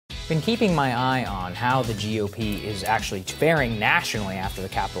been keeping my eye on how the GOP is actually faring nationally after the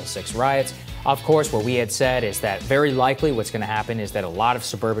Capitol 6 riots. Of course, what we had said is that very likely what's going to happen is that a lot of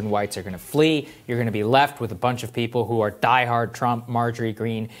suburban whites are going to flee. You're going to be left with a bunch of people who are diehard Trump, Marjorie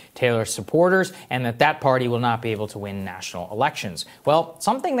Greene, Taylor supporters, and that party will not be able to win national elections. Well,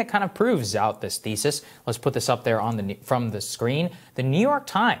 something that kind of proves out this thesis, let's put this up there from the screen, the New York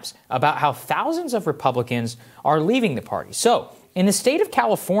Times, about how thousands of Republicans are leaving the party. So, in the state of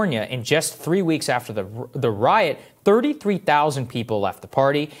California, in just 3 weeks after the riot, 33,000 people left the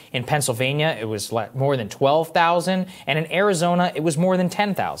party. In Pennsylvania, it was more than 12,000. And in Arizona, it was more than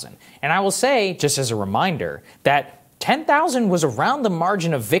 10,000. And I will say, just as a reminder, that 10,000 was around the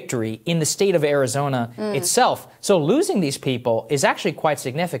margin of victory in the state of Arizona itself. So losing these people is actually quite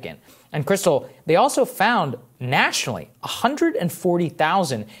significant. And Crystal, they also found nationally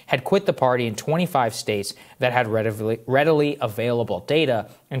 140,000 had quit the party in 25 states that had readily available data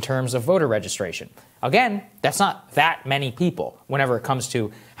in terms of voter registration. Again, that's not that many people whenever it comes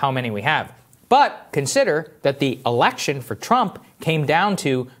to how many we have. But consider that the election for Trump came down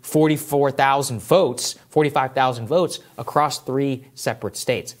to 45,000 votes across 3 separate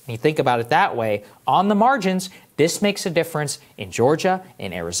states. And you think about it that way, on the margins, this makes a difference in Georgia,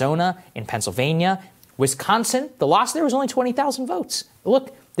 in Arizona, in Pennsylvania. Wisconsin, the loss there was only 20,000 votes.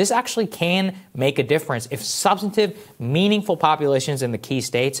 Look, this actually can make a difference if substantive, meaningful populations in the key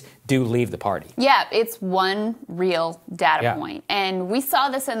states do leave the party. Yeah, it's one real data point. And we saw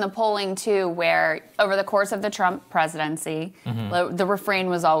this in the polling, too, where over the course of the Trump presidency, the refrain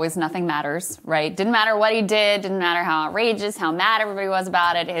was always nothing matters, right? Didn't matter what he did, didn't matter how outrageous, how mad everybody was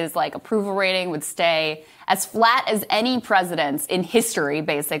about it. His approval rating would stay as flat as any president's in history,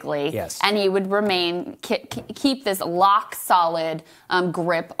 basically. Yes. And he would remain, keep this lock-solid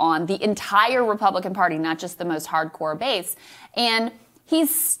grip on the entire Republican Party, not just the most hardcore base. And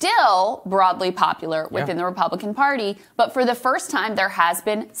he's still broadly popular within the Republican Party, but for the first time, there has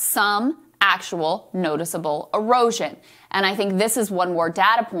been some actual noticeable erosion. And I think this is one more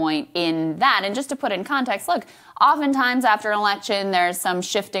data point in that. And just to put it in context, look, oftentimes after an election, there's some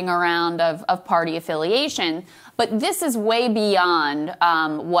shifting around of party affiliation. But this is way beyond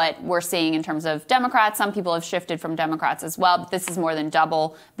what we're seeing in terms of Democrats. Some people have shifted from Democrats as well, but this is more than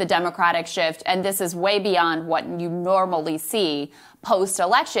double the Democratic shift. And this is way beyond what you normally see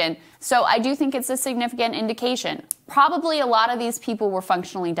post-election. So I do think it's a significant indication. Probably a lot of these people were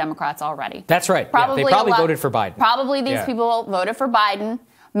functionally Democrats already. That's right. They probably voted for Biden. Probably these people voted for Biden.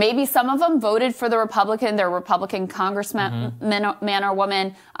 Maybe some of them voted for their Republican congressman, man or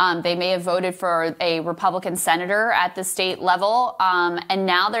woman. They may have voted for a Republican senator at the state level. And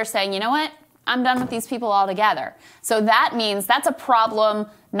now they're saying, you know what? I'm done with these people altogether. So that means that's a problem,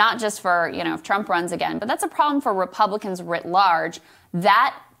 not just for, if Trump runs again, but that's a problem for Republicans writ large.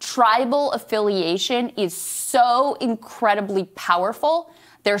 That tribal affiliation is so incredibly powerful.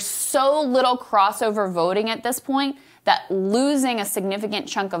 There's so little crossover voting at this point that losing a significant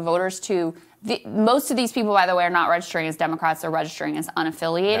chunk of voters to most of these people, by the way, are not registering as Democrats. They're registering as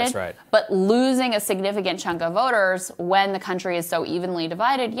unaffiliated. That's right. But losing a significant chunk of voters when the country is so evenly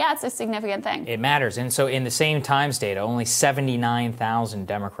divided, it's a significant thing. It matters. And so in the same Times data, only 79,000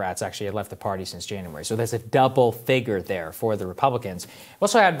 Democrats actually had left the party since January. So there's a double figure there for the Republicans. We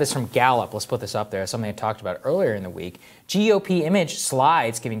also had this from Gallup. Let's put this up there. Something I talked about earlier in the week. GOP image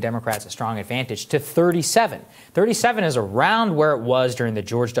slides, giving Democrats a strong advantage to 37. 37 is around where it was during the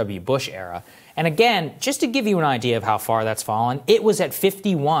George W. Bush era. And again, just to give you an idea of how far that's fallen, it was at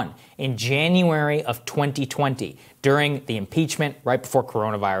 51 in January of 2020 during the impeachment right before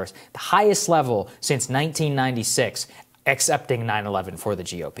coronavirus, the highest level since 1996, excepting 9/11 for the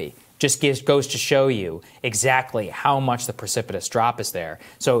GOP. Just goes to show you exactly how much the precipitous drop is there.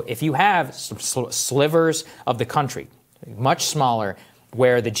 So if you have some slivers of the country, much smaller,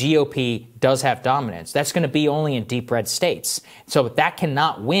 where the GOP does have dominance, that's going to be only in deep red states. So that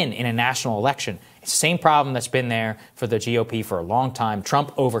cannot win in a national election. It's the same problem that's been there for the GOP for a long time.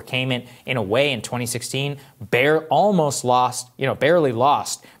 Trump overcame it in a way in 2016, barely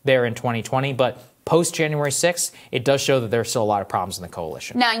lost there in 2020, but post-January 6th, it does show that there's still a lot of problems in the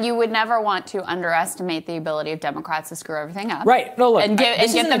coalition. Now, you would never want to underestimate the ability of Democrats to screw everything up. Right. No, look, and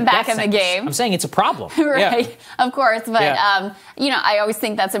get them back in the game. I'm saying it's a problem. Right. Yeah. Of course. But, I always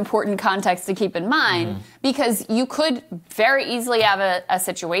think that's important context to keep in mind because you could very easily have a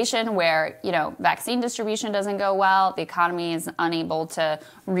situation where, vaccine distribution doesn't go well. The economy is unable to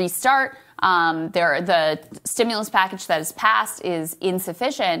restart. The stimulus package that is passed is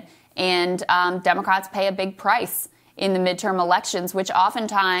insufficient. And Democrats pay a big price in the midterm elections, which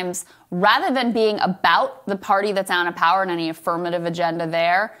oftentimes, rather than being about the party that's out of power and any affirmative agenda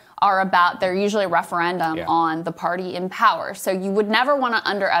there, they're usually a referendum on the party in power. So you would never want to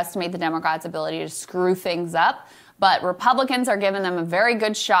underestimate the Democrats' ability to screw things up, but Republicans are giving them a very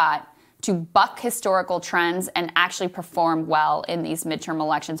good shot to buck historical trends and actually perform well in these midterm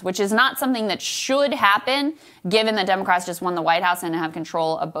elections, which is not something that should happen given that Democrats just won the White House and have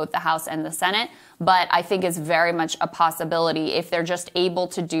control of both the House and the Senate. But I think is very much a possibility if they're just able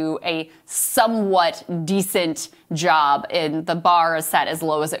to do a somewhat decent job and the bar is set as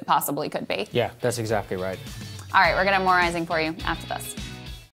low as it possibly could be. Yeah, that's exactly right. All right, we're going to have more Rising for you after this.